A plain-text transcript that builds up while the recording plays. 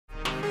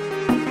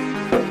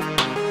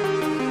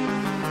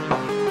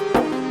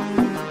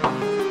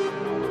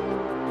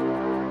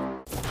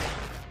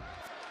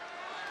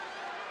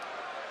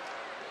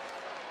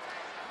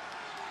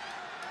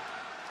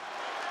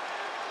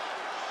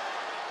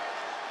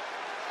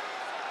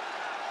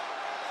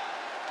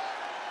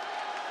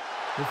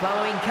The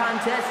following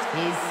contest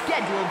is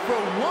scheduled for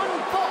one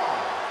fall.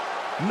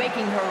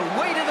 Making her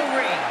way to the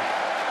ring,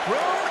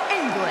 from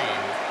England,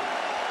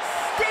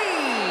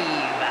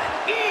 Stevie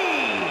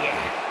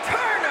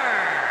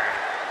Turner.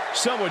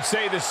 Some would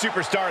say this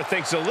superstar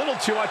thinks a little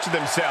too much of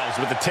themselves,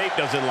 but the tape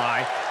doesn't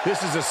lie.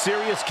 This is a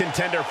serious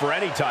contender for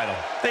any title.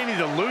 They need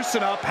to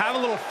loosen up, have a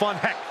little fun,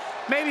 heck,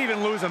 maybe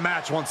even lose a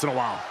match once in a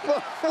while.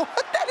 What?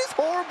 That is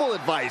horrible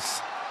advice.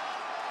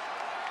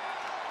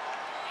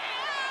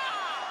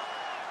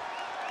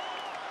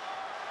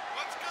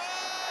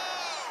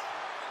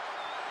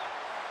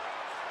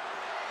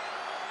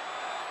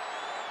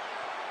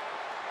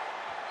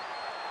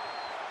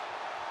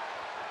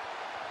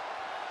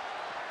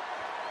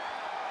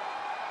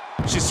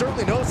 She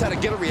certainly knows how to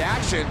get a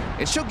reaction,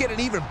 and she'll get an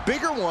even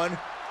bigger one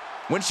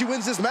when she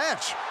wins this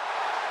match.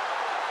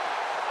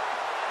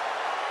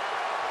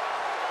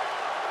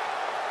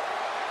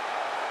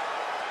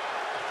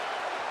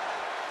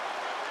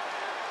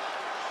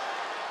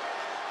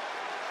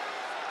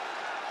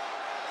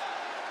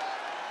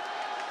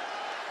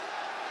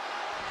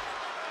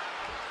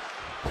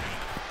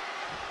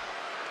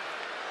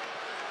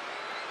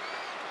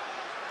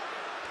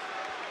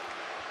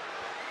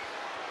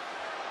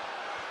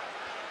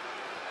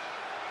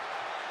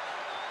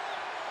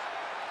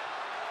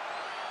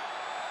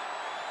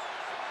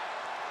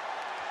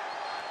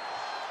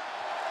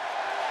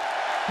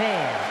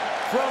 And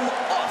from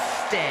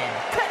Austin,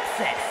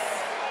 Texas,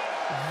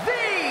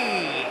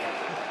 the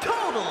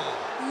Total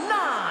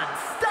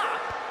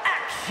Non-Stop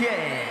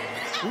Action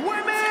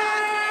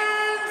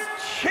Women's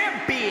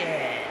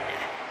Champion,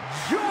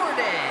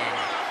 Jordynne.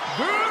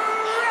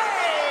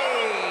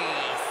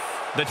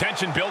 The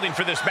tension building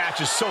for this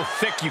match is so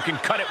thick you can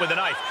cut it with a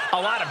knife.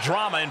 A lot of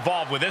drama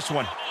involved with this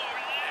one.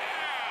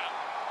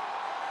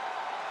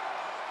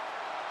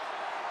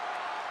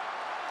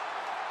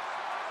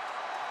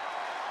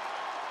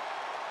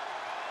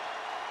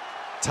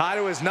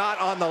 Title is not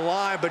on the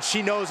line, but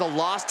she knows a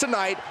loss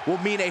tonight will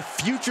mean a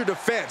future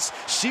defense.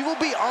 She will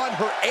be on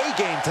her A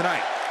game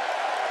tonight.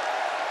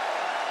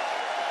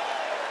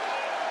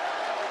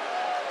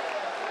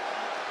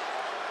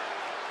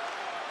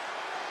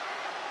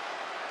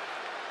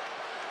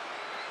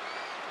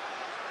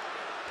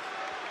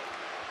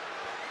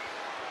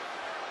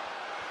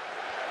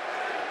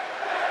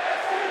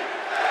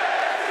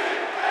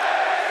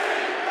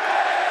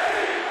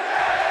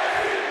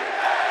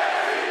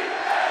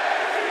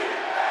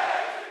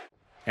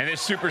 And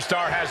this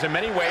superstar has in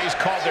many ways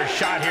called their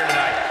shot here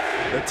tonight.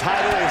 The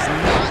title is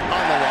not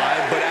on the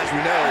line, but as we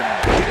know,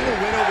 getting a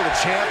win over the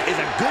champ is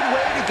a good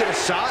way to get a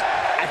shot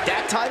at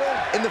that title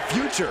in the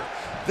future.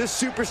 This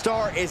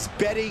superstar is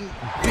betting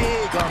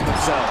big on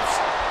themselves.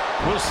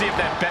 We'll see if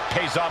that bet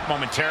pays off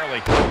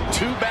momentarily.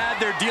 Too bad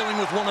they're dealing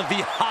with one of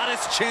the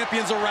hottest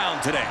champions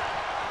around today.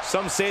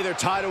 Some say their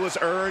title was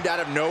earned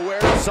out of nowhere.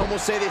 Some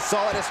will say they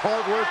saw it as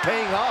hard work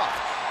paying off.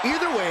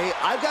 Either way,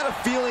 I've got a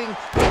feeling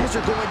things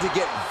are going to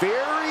get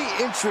very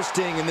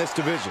interesting in this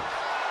division.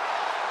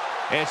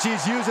 And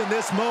she's using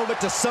this moment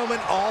to summon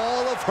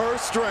all of her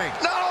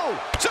strength. No!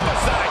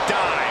 Suicide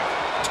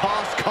dive!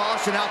 Tossed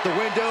caution out the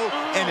window,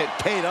 and it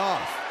paid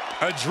off.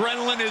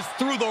 Adrenaline is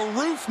through the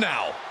roof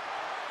now.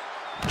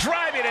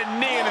 Driving a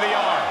knee into the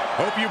arm.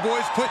 Hope you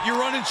boys put your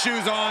running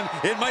shoes on.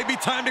 It might be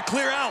time to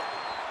clear out.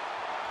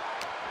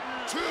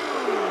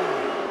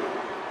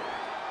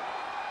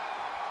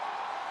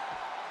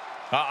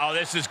 Uh-oh,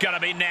 this is gonna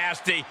be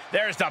nasty.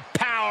 There's the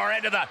power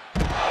into the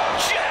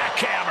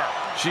jackhammer.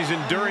 She's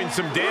enduring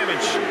some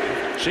damage.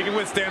 She can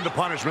withstand the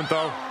punishment,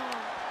 though.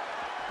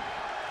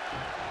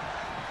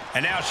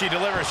 And now she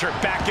delivers her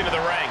back into the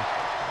ring.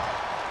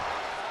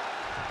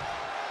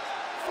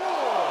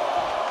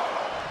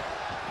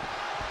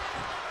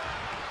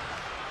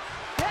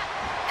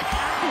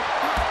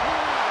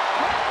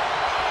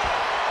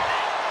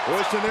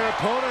 Pushing their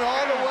opponent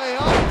all the way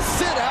up.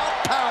 Sit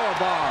out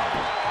powerbomb.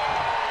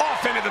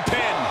 Off into the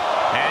pin.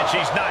 And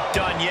she's not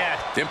done yet.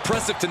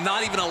 Impressive to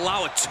not even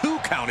allow a 2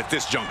 count at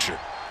this juncture.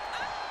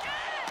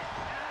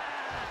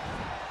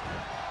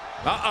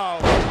 Uh-oh.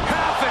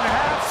 Half and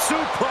half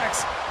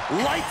suplex.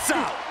 Lights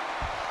out.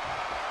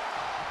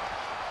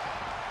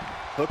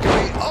 Hooking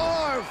the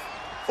arm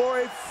for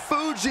a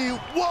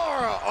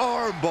Fujiwara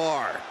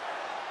armbar.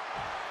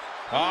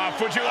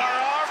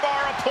 Fujiwara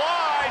armbar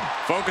applied.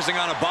 Focusing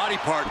on a body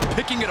part,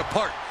 picking it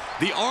apart.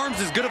 The arm's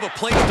as good of a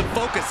place to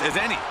focus as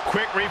any.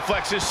 Quick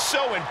reflex is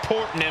so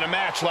important in a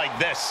match like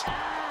this.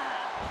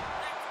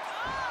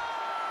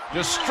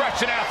 Just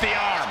stretching out the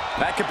arm.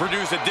 That could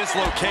produce a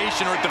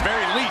dislocation or at the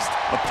very least,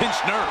 a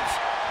pinched nerve.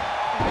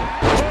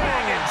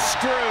 Bang and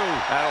screw.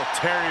 That'll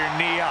tear your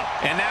knee up.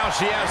 And now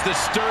she has the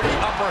sturdy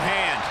upper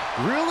hand.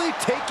 Really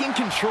taking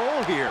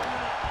control here.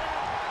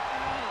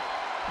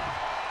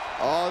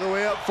 All the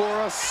way up for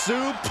a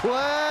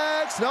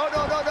suplex. No,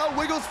 no, no, no.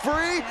 Wiggles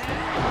free.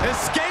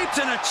 Escapes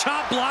and a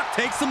chop block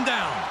takes him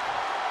down.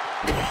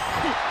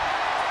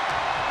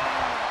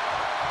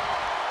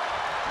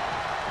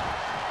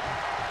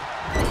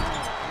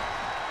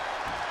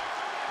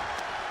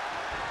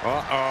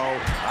 Uh-oh.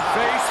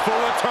 Face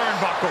full of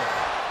turnbuckle.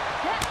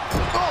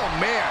 Oh,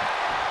 man.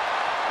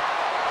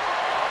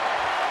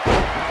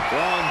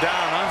 Thrown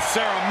down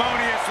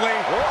unceremoniously.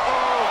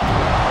 Uh-oh.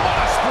 What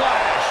a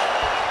splash.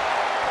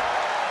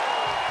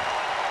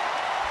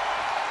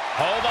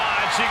 Hold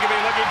on, she could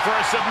be looking for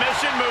a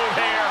submission move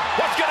here.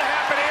 What's going to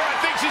happen here? I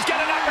think she's got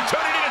an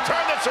opportunity to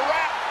turn this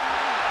around.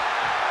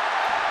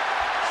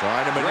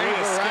 Trying to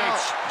maneuver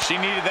out. She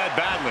needed that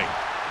badly.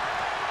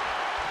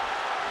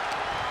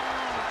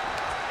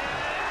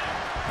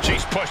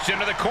 She's pushed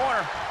into the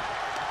corner.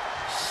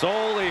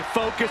 Solely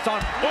focused on...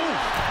 Ooh!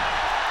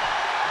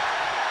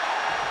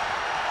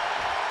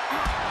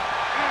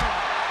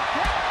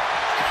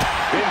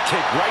 Big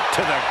kick right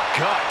to the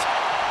gut.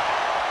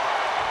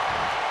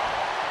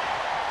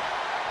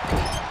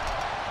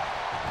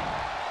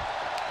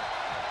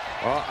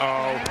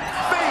 Uh-oh.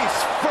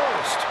 Face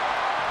first.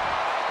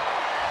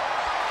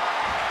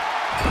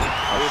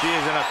 Oh, she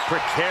is in a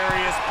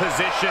precarious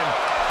position.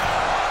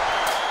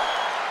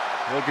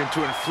 Looking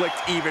to inflict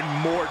even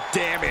more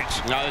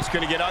damage. Now it's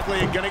going to get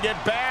ugly and going to get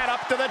bad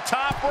up to the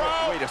top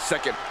rope. Wait a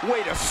second.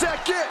 Wait a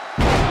second.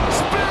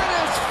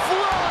 Spanish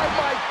fly.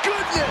 My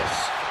goodness.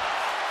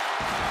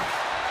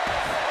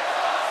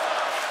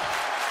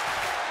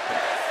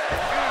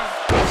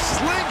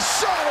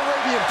 Slingshot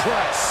Arabian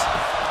press.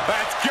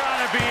 That's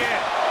gotta be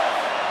it.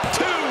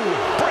 2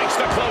 breaks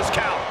the close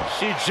count.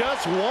 She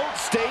just won't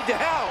stay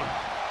down.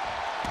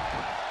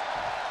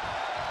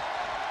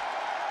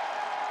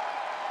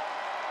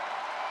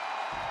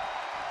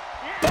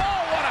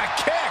 Oh, what a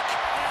kick.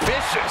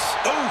 Vicious.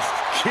 Oof.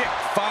 Kick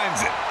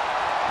finds it.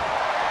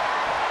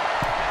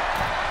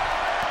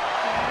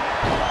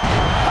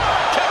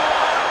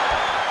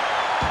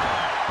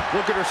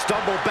 Look at her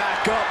stumble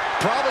back up.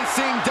 Probably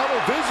seeing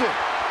double vision.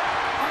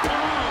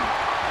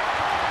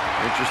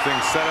 Interesting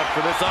setup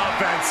for this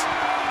offense.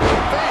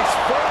 Face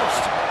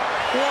first.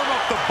 Warm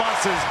up the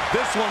buses.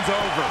 This one's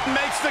over.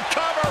 Makes the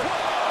cover.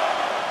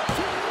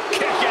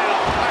 Kick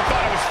out. I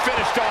thought it was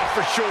finished off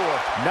for sure.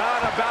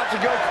 Not about to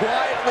go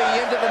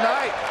quietly into the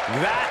night.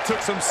 That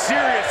took some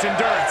serious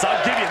endurance. I'll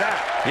give you that.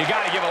 You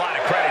got to give a lot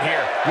of credit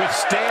here,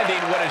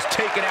 withstanding what has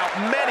taken out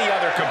many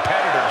other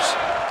competitors.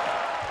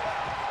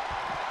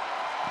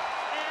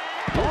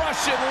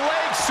 Russian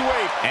leg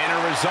sweep. And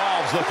her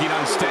resolve's looking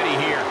unsteady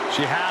here.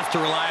 She has to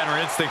rely on her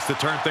instincts to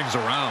turn things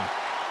around.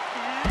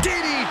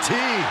 DDT.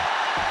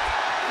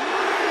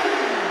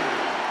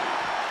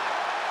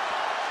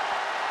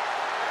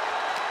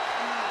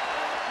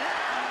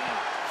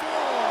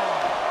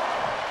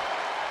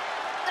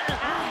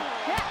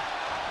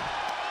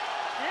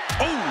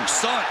 Oh,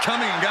 saw it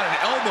coming and got an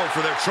elbow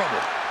for their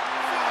trouble.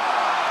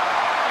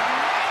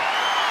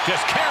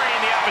 Just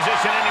carrying the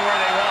opposition anywhere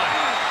they want.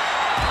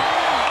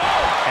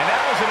 Oh, and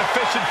that was an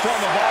efficient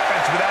form of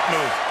offense with that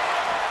move.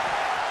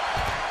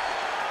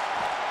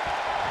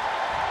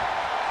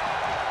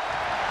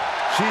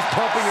 She's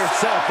pumping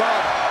herself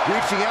up,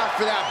 reaching out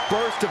for that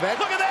burst of energy.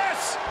 Look at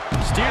this!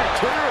 Steer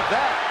clear of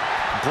that.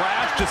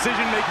 Brash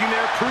decision-making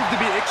there proved to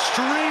be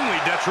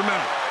extremely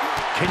detrimental.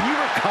 Can you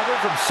recover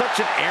from such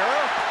an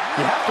error?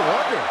 You have to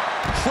wonder.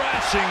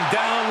 Crashing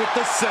down with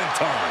the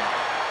senton.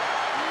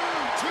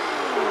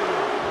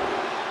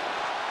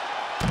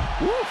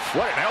 Woof,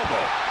 what an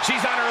elbow.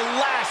 She's on her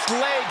last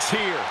legs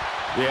here.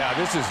 Yeah,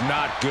 this is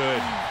not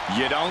good.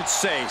 You don't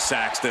say,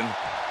 Saxton.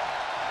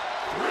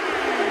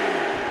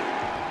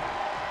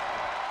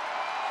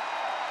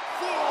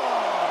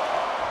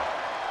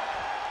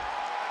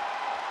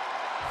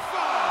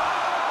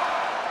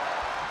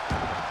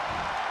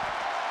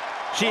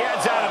 She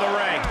heads out of the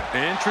ring.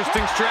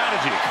 Interesting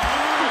strategy.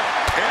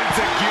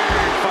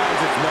 Enziguri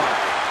finds its mark.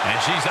 And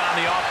she's on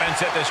the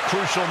offense at this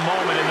crucial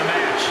moment in the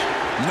match.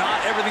 Not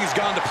everything's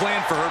gone to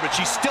plan for her, but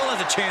she still has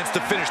a chance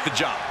to finish the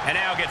job. And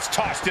now gets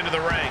tossed into the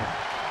ring.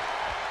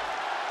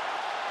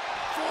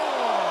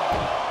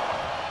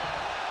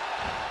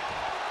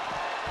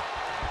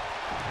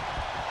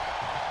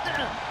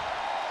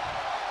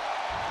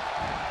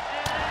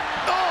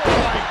 Oh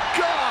my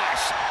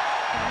gosh!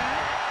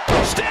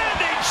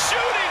 Standing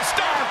shooting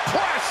star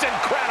press,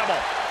 incredible.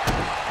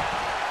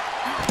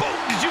 Boom,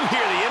 did you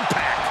hear the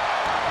impact?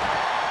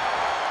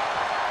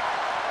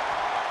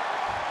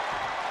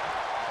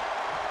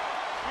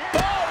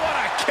 Oh, what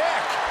a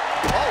kick.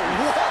 Oh,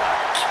 what a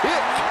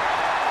kick!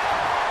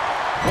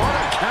 What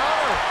a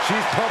counter!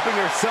 She's pumping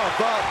herself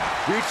up,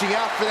 reaching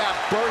out for that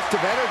burst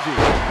of energy.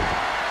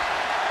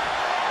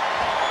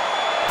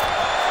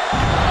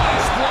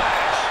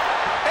 Splash.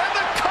 And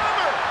the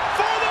cover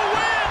for the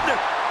win.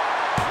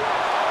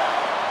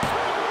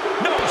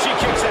 No, she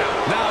kicks out.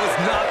 Now is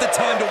not the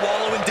time to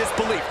wallow in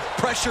disbelief.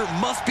 Pressure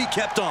must be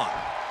kept on.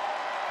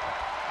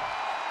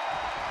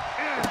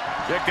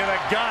 Kick in the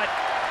gut.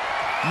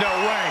 No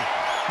way.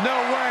 No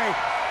way.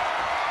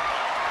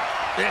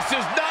 This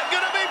is not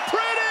going to be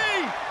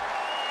pretty.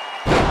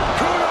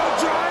 Kudo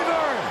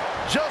driver!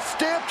 Just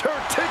stamped her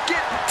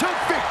ticket to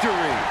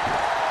victory.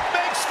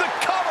 Makes the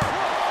cover.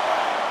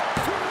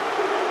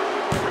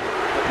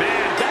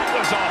 Man, that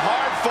was a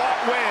hard-fought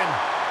win.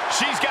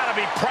 She's got to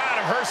be proud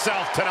of herself.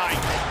 herself tonight.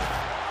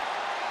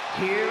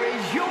 Here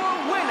is your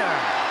winner,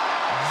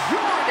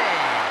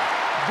 Jordynne.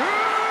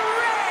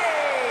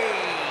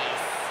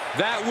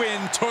 That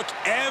win took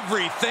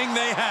everything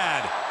they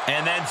had.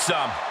 And then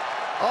some.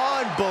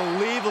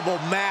 Unbelievable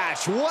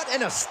match. What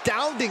an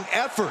astounding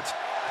effort.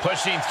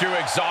 Pushing through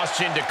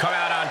exhaustion to come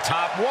out on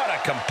top. What a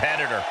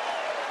competitor.